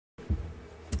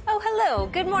Hello,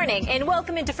 good morning, and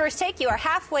welcome into First Take. You are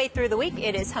halfway through the week.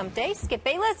 It is hump day. Skip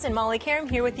Bayless and Molly Karam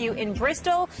here with you in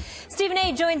Bristol. Stephen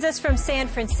A. joins us from San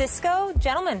Francisco.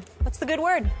 Gentlemen, what's the good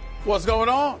word? What's going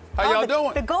on? How y'all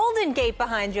doing? The Golden Gate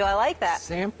behind you. I like that.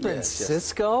 San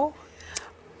Francisco?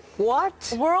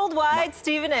 What? Worldwide,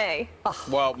 Stephen A.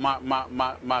 Well,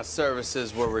 my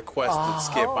services were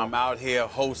requested, Skip. I'm out here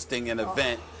hosting an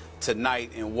event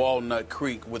tonight in Walnut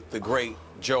Creek with the great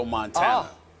Joe Montana.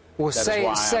 Well,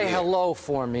 say hello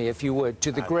for me, if you would,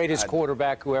 to the greatest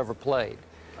quarterback who ever played.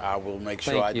 I will make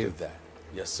sure I do that.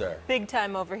 Yes, sir. Big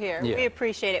time over here. Yeah. We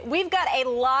appreciate it. We've got a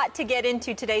lot to get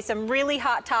into today, some really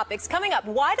hot topics. Coming up,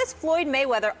 why does Floyd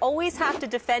Mayweather always have to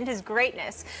defend his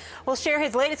greatness? We'll share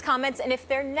his latest comments and if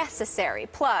they're necessary.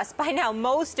 Plus, by now,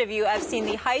 most of you have seen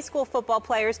the high school football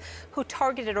players who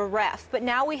targeted a ref. But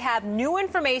now we have new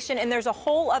information, and there's a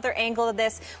whole other angle of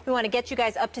this. We want to get you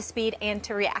guys up to speed and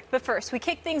to react. But first, we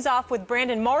kick things off with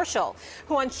Brandon Marshall,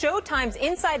 who on Showtime's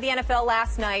Inside the NFL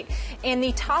last night, and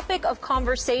the topic of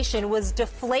conversation was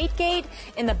Deflategate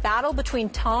in the battle between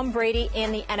Tom Brady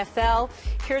and the NFL.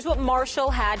 Here's what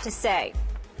Marshall had to say.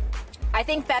 I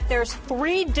think that there's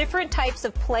three different types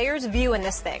of players' view in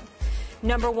this thing.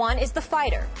 Number one is the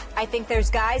fighter. I think there's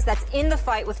guys that's in the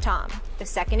fight with Tom. The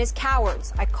second is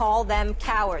cowards. I call them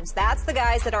cowards. That's the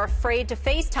guys that are afraid to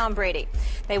face Tom Brady.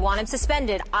 They want him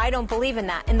suspended. I don't believe in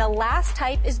that. And the last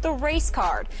type is the race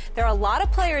card. There are a lot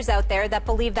of players out there that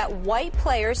believe that white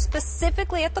players,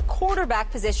 specifically at the quarterback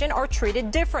position, are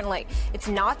treated differently. It's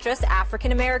not just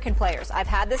African-American players. I've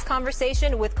had this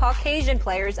conversation with Caucasian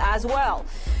players as well.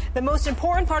 The most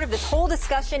important part of this whole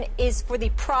discussion is for the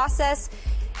process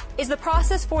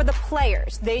for the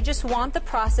players. They just want the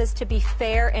process to be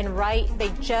fair and right. They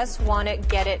just want to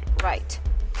get it right.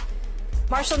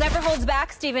 Marshall never holds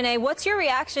back. Stephen A., what's your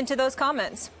reaction to those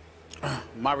comments?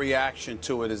 My reaction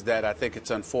to it is that I think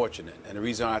it's unfortunate. And the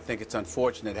reason I think it's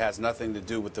unfortunate has nothing to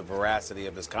do with the veracity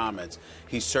of his comments.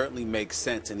 He certainly makes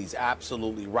sense, and he's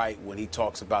absolutely right when he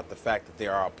talks about the fact that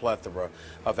there are a plethora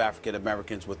of African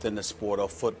Americans within the sport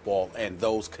of football and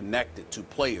those connected to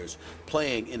players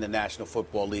playing in the National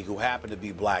Football League who happen to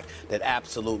be black that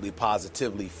absolutely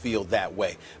positively feel that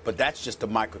way. But that's just a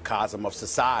microcosm of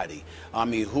society. I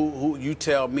mean, who you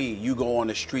tell me you go on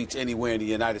the streets anywhere in the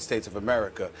United States of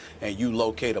America and you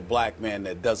locate a black man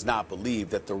that does not believe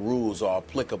that the rules are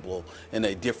applicable in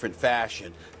a different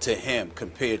fashion to him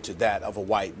compared to that of a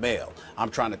white male. I'm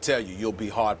trying to tell you, you'll be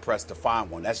hard-pressed to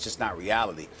find one. That's just not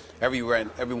reality.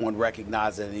 Everyone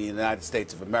recognizes in the United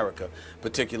States of America,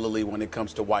 particularly when it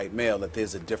comes to white male, that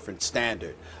there's a different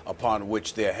standard upon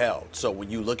which they're held. So when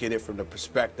you look at it from the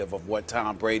perspective of what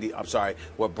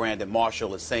what Brandon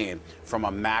Marshall is saying from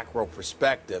a macro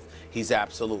perspective, he's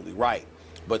absolutely right.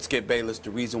 But Skip Bayless, the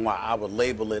reason why I would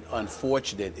label it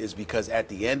unfortunate is because at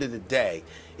the end of the day,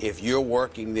 if you're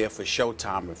working there for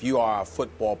Showtime, if you are a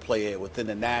football player within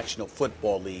the National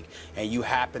Football League and you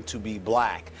happen to be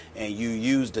black and you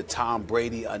use the Tom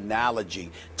Brady analogy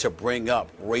to bring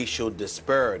up racial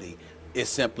disparity, it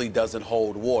simply doesn't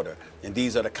hold water. And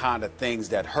these are the kind of things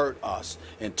that hurt us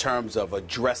in terms of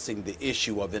addressing the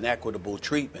issue of inequitable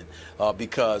treatment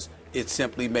because it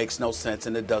simply makes no sense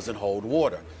and it doesn't hold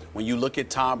water. When you look at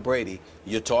Tom Brady,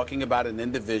 you're talking about an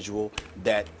individual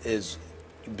that is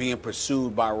being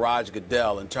pursued by Roger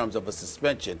Goodell in terms of a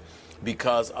suspension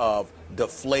because of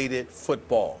deflated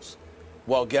footballs.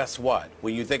 Well, guess what?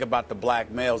 When you think about the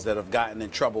black males that have gotten in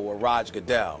trouble with Roger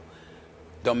Goodell,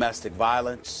 domestic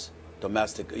violence,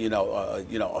 domestic,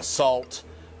 assault,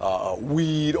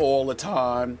 weed all the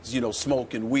time,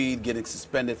 smoking weed, getting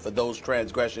suspended for those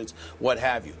transgressions, what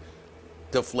have you.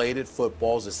 Deflated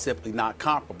footballs is simply not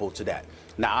comparable to that.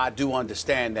 Now, I do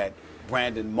understand that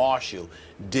Brandon Marshall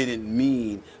didn't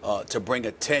mean to bring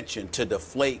attention to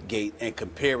Deflategate and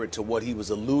compare it to what he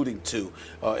was alluding to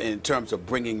in terms of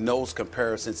bringing those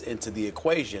comparisons into the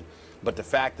equation. But the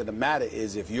fact of the matter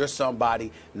is, if you're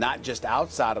somebody not just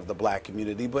outside of the black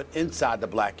community, but inside the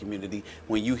black community,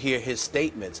 when you hear his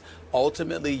statements,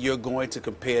 ultimately you're going to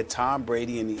compare Tom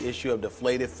Brady and the issue of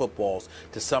deflated footballs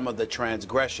to some of the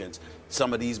transgressions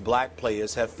some of these black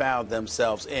players have found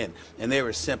themselves in. And there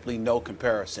is simply no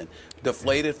comparison.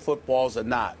 Deflated footballs or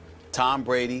not, Tom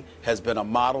Brady has been a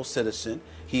model citizen.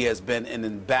 He has been an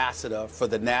ambassador for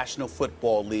the National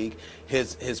Football League.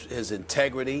 His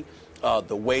integrity,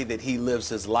 the way that he lives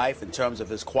his life in terms of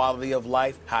his quality of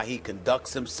life, how he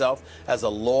conducts himself as a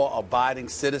law-abiding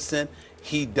citizen,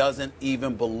 he doesn't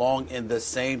even belong in the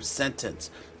same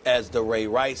sentence as the Ray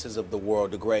Rices of the world,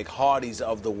 the Greg Hardys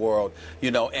of the world,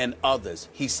 and others.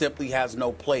 He simply has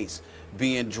no place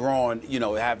being drawn,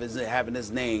 having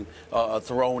his name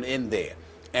thrown in there.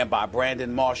 and by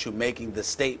Brandon Marshall making the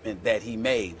statement that he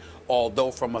made.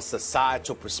 Although from a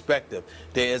societal perspective,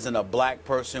 there isn't a black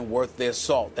person worth their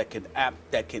salt that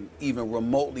can even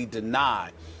remotely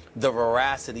deny the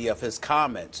veracity of his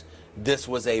comments, this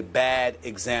was a bad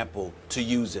example to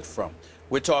use it from.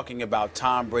 We're talking about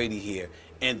Tom Brady here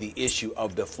and the issue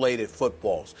of deflated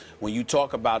footballs. When you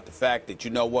talk about the fact that,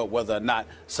 you know what, whether or not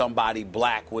somebody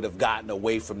black would have gotten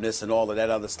away from this and all of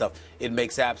that other stuff, it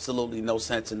makes absolutely no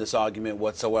sense in this argument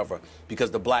whatsoever,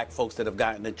 because the black folks that have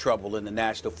gotten in trouble in the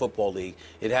National Football League,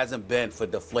 it hasn't been for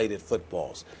deflated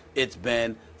footballs. It's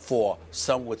been for,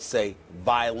 some would say,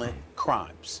 violent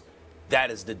crimes.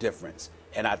 That is the difference.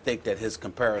 And I think that his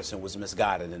comparison was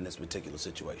misguided in this particular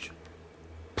situation.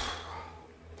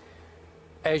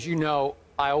 As you know,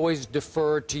 I always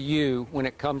defer to you when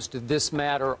it comes to this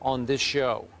matter on this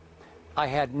show. I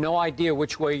had no idea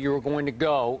which way you were going to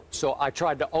go, so I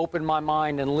tried to open my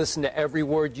mind and listen to every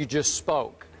word you just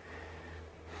spoke.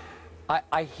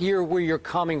 I hear where you're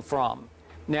coming from.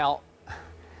 Now,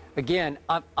 again,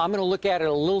 I'm going to look at it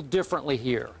a little differently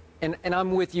here. And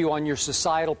I'm with you on your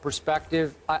societal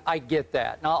perspective. I get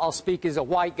that. Now, I'll speak as a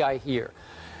white guy here.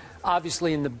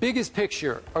 Obviously, in the biggest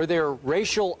picture, are there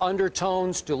racial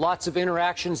undertones to lots of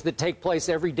interactions that take place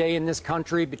every day in this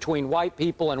country between white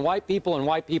people and white people and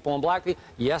white people and black people?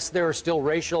 Yes, there are still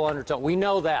racial undertones. We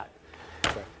know that.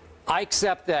 Okay. I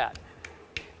accept that.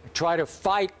 I try to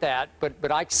fight that,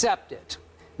 but I accept it.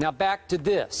 Now, back to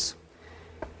this.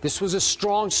 This was a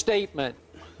strong statement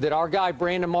that our guy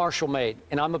Brandon Marshall made,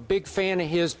 and I'm a big fan of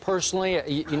his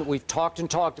personally. We've talked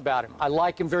about him. I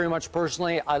like him very much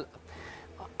personally.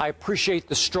 I appreciate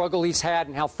the struggle he's had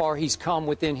and how far he's come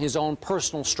within his own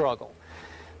personal struggle.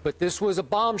 But this was a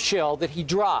bombshell that he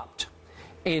dropped.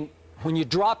 And when you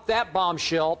drop that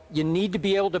bombshell, you need to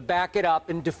be able to back it up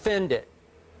and defend it.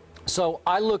 So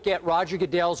I look at Roger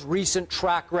Goodell's recent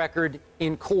track record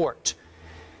in court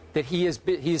that he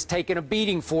has taken a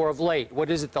beating for of late.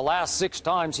 What is it, the last 6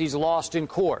 times he's lost in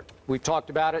court? We've talked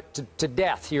about it to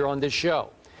death here on this show.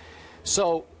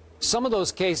 So some of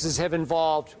those cases have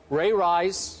involved Ray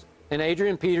Rice and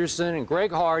Adrian Peterson and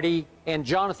Greg Hardy, and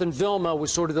Jonathan Vilma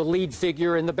was sort of the lead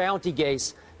figure in the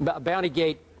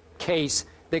Bountygate case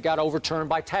that got overturned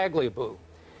by Tagliabue.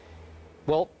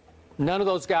 Well, none of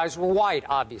those guys were white,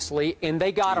 obviously, and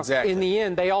they got in the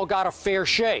end, they all got a fair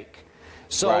shake.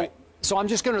 So, so I'm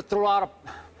just going to throw out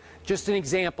just an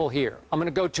example here. I'm going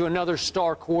to go to another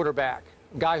star quarterback,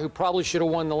 a guy who probably should have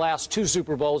won the last 2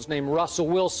 Super Bowls, named Russell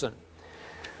Wilson.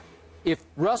 If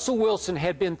Russell Wilson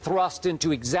had been thrust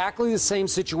into exactly the same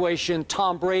situation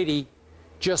Tom Brady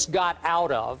just got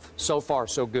out of, so far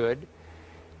so good,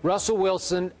 Russell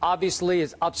Wilson obviously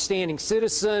is an upstanding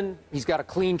citizen. He's got a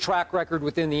clean track record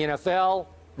within the NFL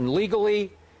and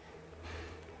legally.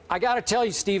 I got to tell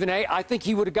you, Stephen A., I think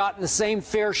he would have gotten the same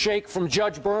fair shake from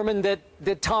Judge Berman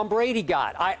that Tom Brady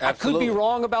got. I could be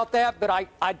wrong about that, but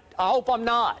I hope I'm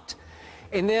not.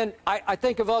 And then I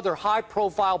think of other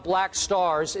high-profile black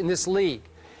stars in this league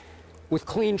with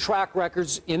clean track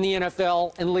records in the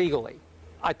NFL and legally.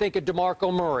 I think of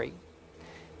DeMarco Murray.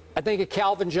 I think of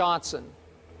Calvin Johnson.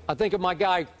 I think of my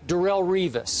guy, Darrelle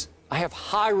Revis. I have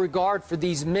high regard for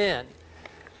these men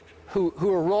who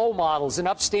are role models and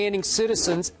upstanding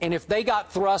citizens, and if they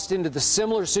got thrust into the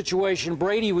similar situation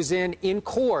Brady was in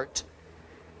court,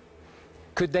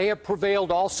 could they have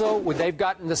prevailed also? Would they have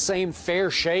gotten the same fair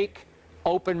shake?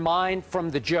 Open mind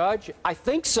from the judge? I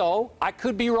think so. I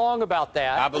could be wrong about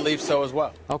that. I believe so as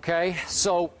well. Okay,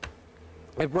 so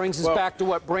it brings us back to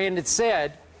what Brandon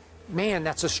said. Man,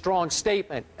 that's a strong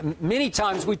statement. Many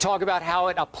times we talk about how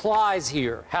it applies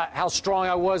here, how strong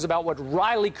I was about what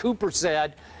Riley Cooper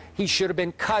said. He should have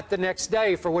been cut the next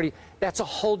day for what he... That's a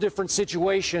whole different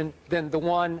situation than the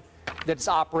one that's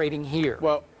operating here.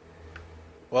 Well,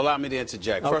 allow me to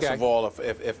interject. Okay. First of all,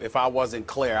 if I wasn't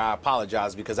clear, I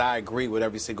apologize, because I agree with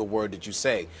every single word that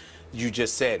you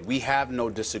just said. We have no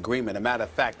disagreement. As a matter of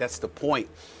fact, that's the point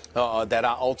that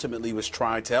I ultimately was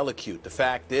trying to elocute. The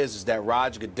fact is that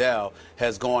Roger Goodell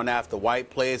has gone after white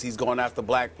players. He's gone after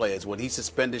black players. When he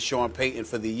suspended Sean Payton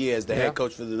for the year as the head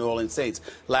coach for the New Orleans Saints,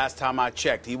 last time I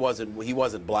checked, he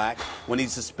wasn't black. When he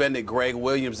suspended Greg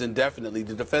Williams indefinitely,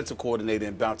 the defensive coordinator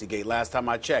in Bountygate, last time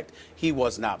I checked, he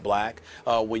was not black.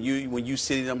 When you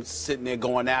see them sitting there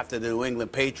going after the New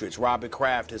England Patriots, Robert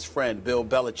Kraft, his friend, Bill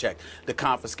Belichick, the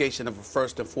confiscation of a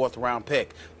 1st and 4th round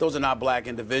pick, those are not black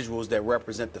individuals that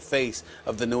represent the face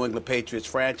of the New England Patriots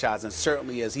franchise, and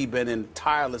certainly has he been in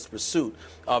tireless pursuit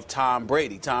of Tom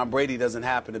Brady. Tom Brady doesn't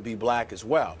happen to be black as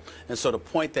well. And so the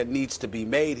point that needs to be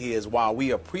made here is, while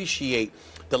we appreciate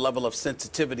the level of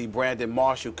sensitivity Brandon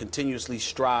Marshall continuously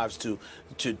strives to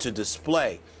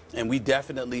display, and we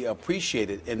definitely appreciate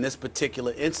it, in this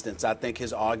particular instance, I think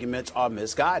his arguments are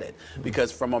misguided.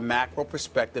 Because from a macro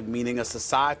perspective, meaning a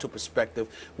societal perspective,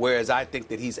 whereas I think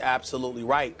that he's absolutely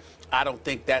right, I don't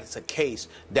think that's a case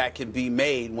that can be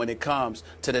made when it comes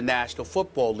to the National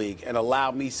Football League. And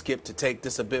allow me, Skip, to take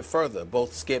this a bit further,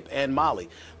 both Skip and Molly.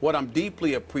 What I'm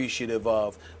deeply appreciative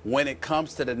of when it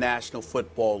comes to the National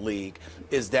Football League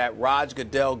is that Roger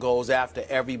Goodell goes after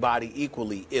everybody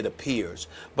equally, it appears.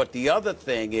 But the other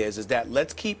thing is that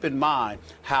let's keep in mind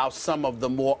how some of the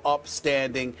more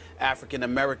upstanding African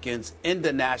Americans in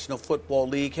the National Football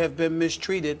League have been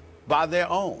mistreated by their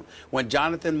own. When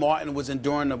Jonathan Martin was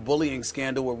enduring a bullying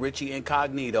scandal with Richie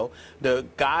Incognito, the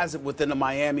guys within the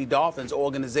Miami Dolphins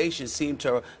organization seemed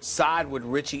to side with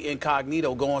Richie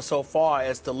Incognito, going so far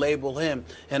as to label him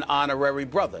an honorary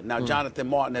brother. Now, Jonathan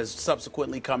Martin has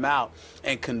subsequently come out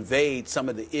and conveyed some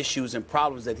of the issues and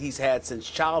problems that he's had since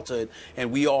childhood,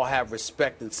 and we all have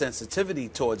respect and sensitivity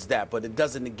towards that. But it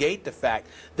doesn't negate the fact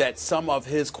that some of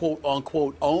his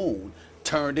quote-unquote own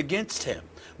turned against him.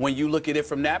 When you look at it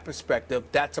from that perspective,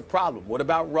 that's a problem. What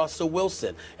about Russell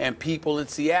Wilson and people in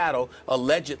Seattle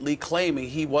allegedly claiming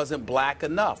he wasn't black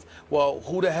enough? Well,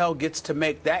 who the hell gets to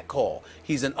make that call?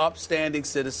 He's an upstanding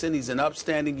citizen. He's an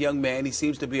upstanding young man. He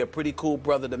seems to be a pretty cool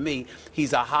brother to me.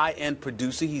 He's a high-end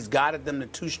producer. He's guided them to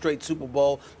 2 straight Super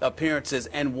Bowl appearances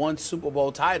and 1 Super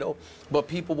Bowl title. But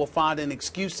people will find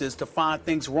excuses to find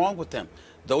things wrong with him.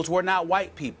 Those were not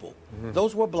white people.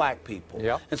 Those were black people.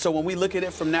 Yep. And so when we look at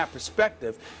it from that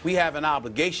perspective, we have an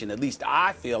obligation, at least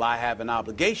I feel I have an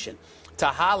obligation, to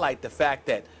highlight the fact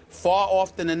that far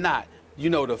often than not,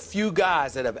 you know, the few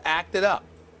guys that have acted up,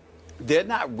 they're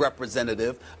not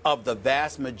representative of the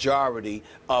vast majority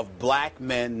of black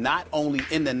men, not only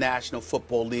in the National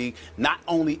Football League, not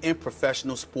only in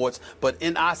professional sports, but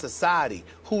in our society,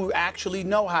 who actually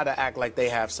know how to act like they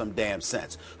have some damn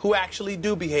sense, who actually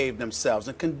do behave themselves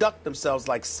and conduct themselves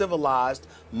like civilized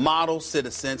model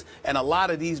citizens. And a lot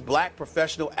of these black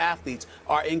professional athletes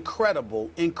are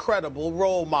incredible, incredible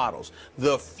role models.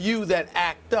 The few that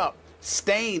act up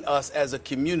stain us as a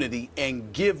community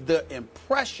and give the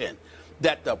impression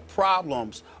that the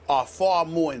problems are far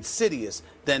more insidious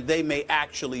than they may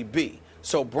actually be.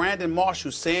 So Brandon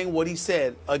Marshall saying what he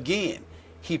said, again,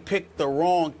 he picked the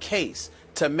wrong case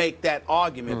to make that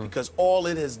argument, because all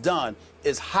it has done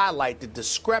is highlight the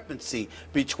discrepancy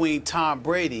between Tom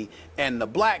Brady and the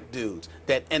black dudes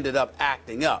that ended up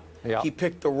acting up. Yeah. He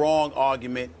picked the wrong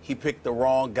argument. He picked the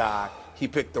wrong guy. He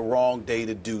picked the wrong day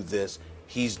to do this.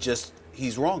 He's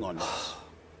wrong on this.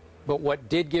 But what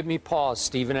did give me pause,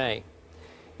 Stephen A.,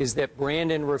 is that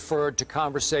Brandon referred to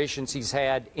conversations he's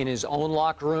had in his own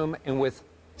locker room and with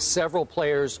several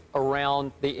players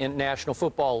around the National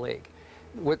Football League.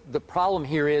 What the problem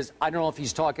here is, I don't know if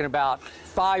he's talking about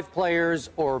 5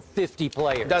 players or 50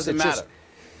 players. Doesn't matter.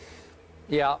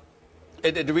 Yeah.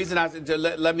 The reason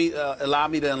allow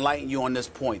me to enlighten you on this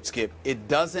point, Skip. It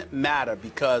doesn't matter,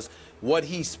 because what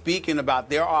he's speaking about,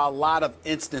 there are a lot of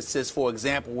instances, for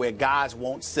example, where guys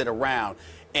won't sit around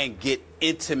and get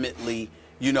intimately,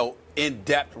 you know, in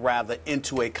depth rather,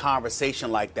 into a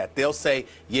conversation like that. They'll say,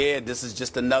 yeah, this is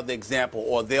just another example,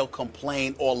 or they'll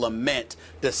complain or lament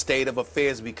the state of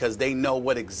affairs because they know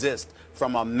what exists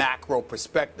from a macro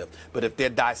perspective. But if they're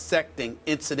dissecting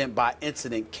incident by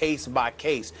incident, case by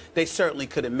case, they certainly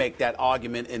couldn't make that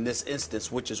argument in this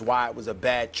instance, which is why it was a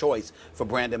bad choice for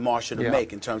Brandon Marshall to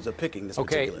make in terms of picking this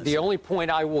particular instance. The only point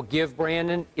I will give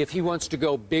Brandon, if he wants to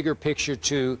go bigger picture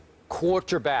to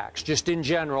quarterbacks, just in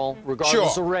general,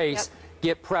 regardless of race,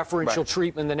 get preferential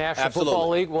treatment in the National Football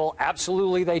League? Well,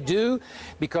 absolutely they do,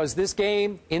 because this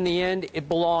game, in the end, it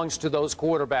belongs to those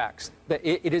quarterbacks.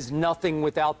 It is nothing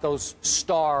without those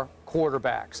star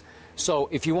quarterbacks. So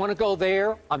if you want to go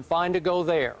there, I'm fine to go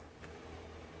there.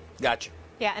 Gotcha.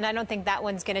 Yeah, and I don't think that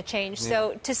one's going to change.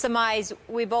 So to surmise,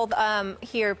 we both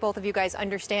here, both of you guys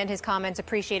understand his comments,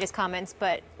 appreciate his comments,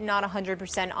 but not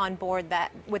 100% on board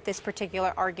with this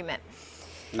particular argument.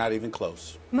 Not even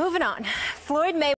close. Moving on. Floyd Mayweather